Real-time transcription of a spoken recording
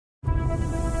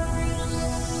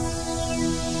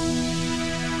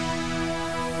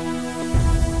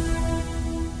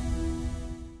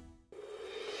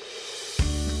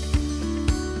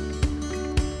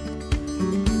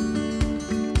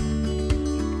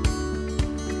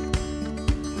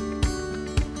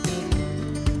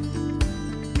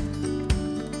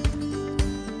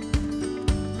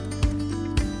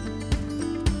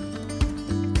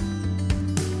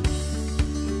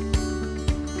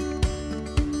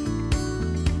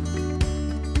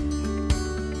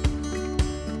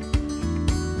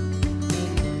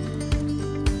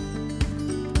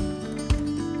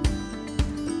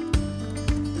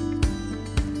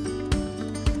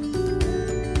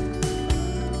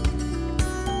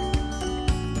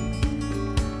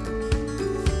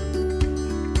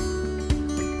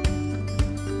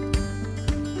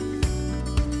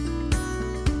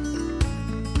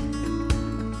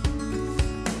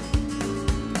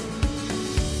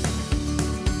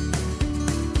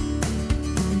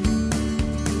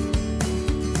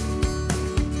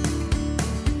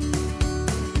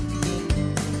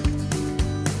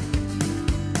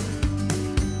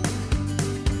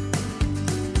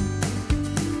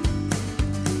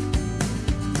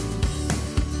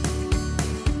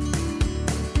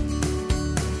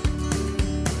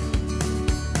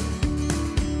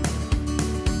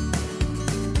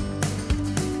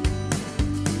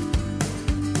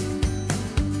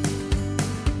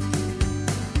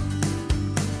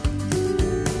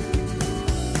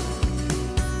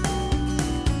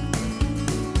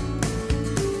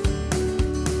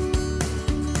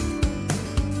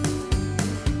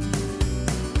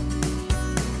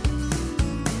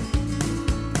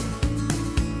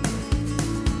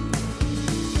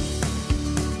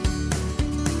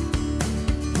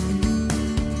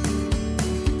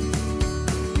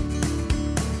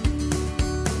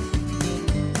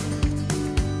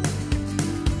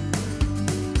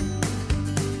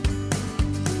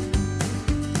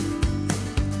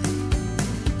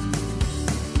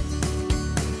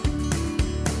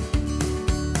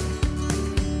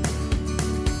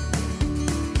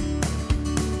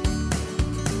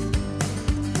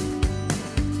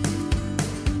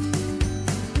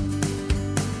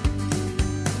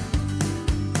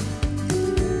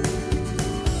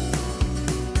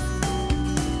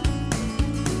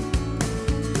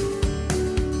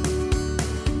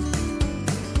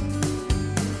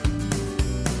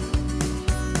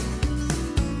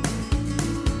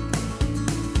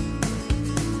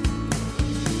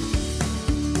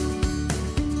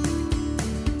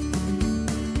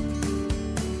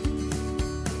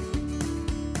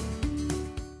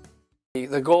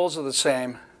The goals are the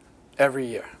same every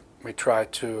year. We try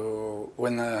to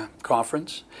win the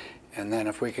conference, and then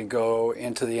if we can go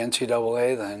into the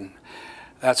NCAA, then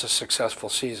that's a successful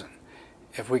season.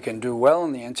 If we can do well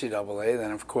in the NCAA,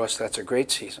 then of course that's a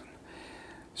great season.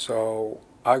 So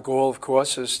our goal, of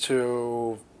course, is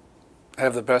to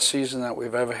have the best season that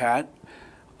we've ever had.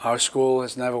 Our school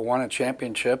has never won a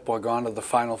championship or gone to the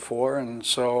Final Four, and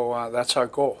so that's our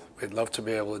goal. We'd love to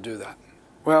be able to do that.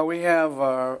 Well, we have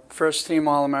our first-team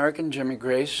All-American, Jimmy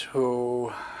Grace,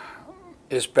 who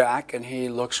is back, and he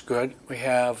looks good. We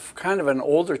have kind of an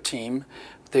older team,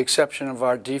 with the exception of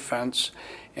our defense,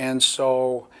 and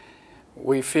so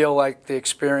we feel like the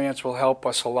experience will help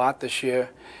us a lot this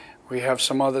year. We have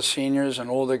some other seniors and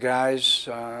older guys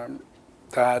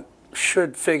that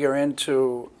should figure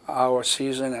into our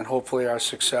season and hopefully our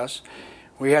success.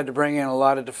 We had to bring in a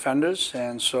lot of defenders,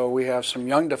 and so we have some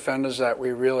young defenders that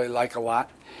we really like a lot,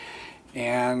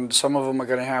 and some of them are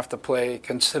going to have to play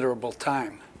considerable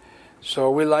time.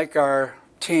 So we like our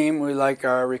team, we like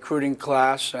our recruiting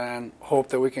class, and hope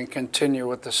that we can continue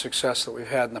with the success that we've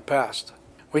had in the past.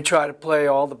 We try to play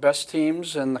all the best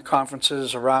teams in the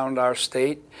conferences around our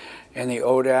state, in the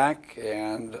ODAC,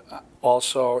 and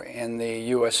also in the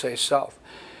USA South.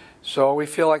 So we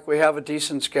feel like we have a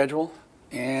decent schedule,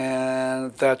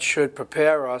 and that should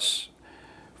prepare us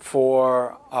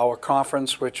for our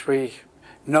conference, which we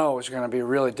know is going to be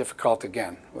really difficult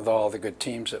again with all the good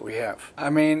teams that we have. I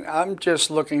mean, I'm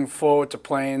just looking forward to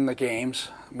playing the games.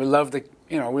 We love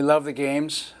the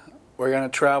games. We're going to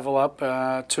travel up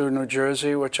to New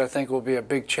Jersey, which I think will be a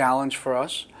big challenge for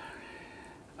us.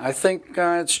 I think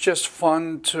it's just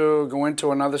fun to go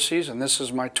into another season. This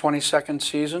is my 22nd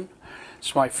season.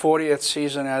 It's my 40th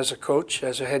season as a coach,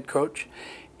 as a head coach.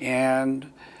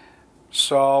 And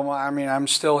so, I mean, I'm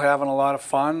still having a lot of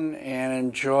fun and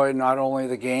enjoy not only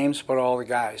the games, but all the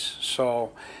guys.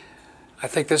 So I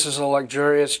think this is a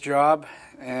luxurious job,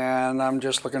 and I'm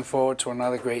just looking forward to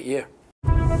another great year.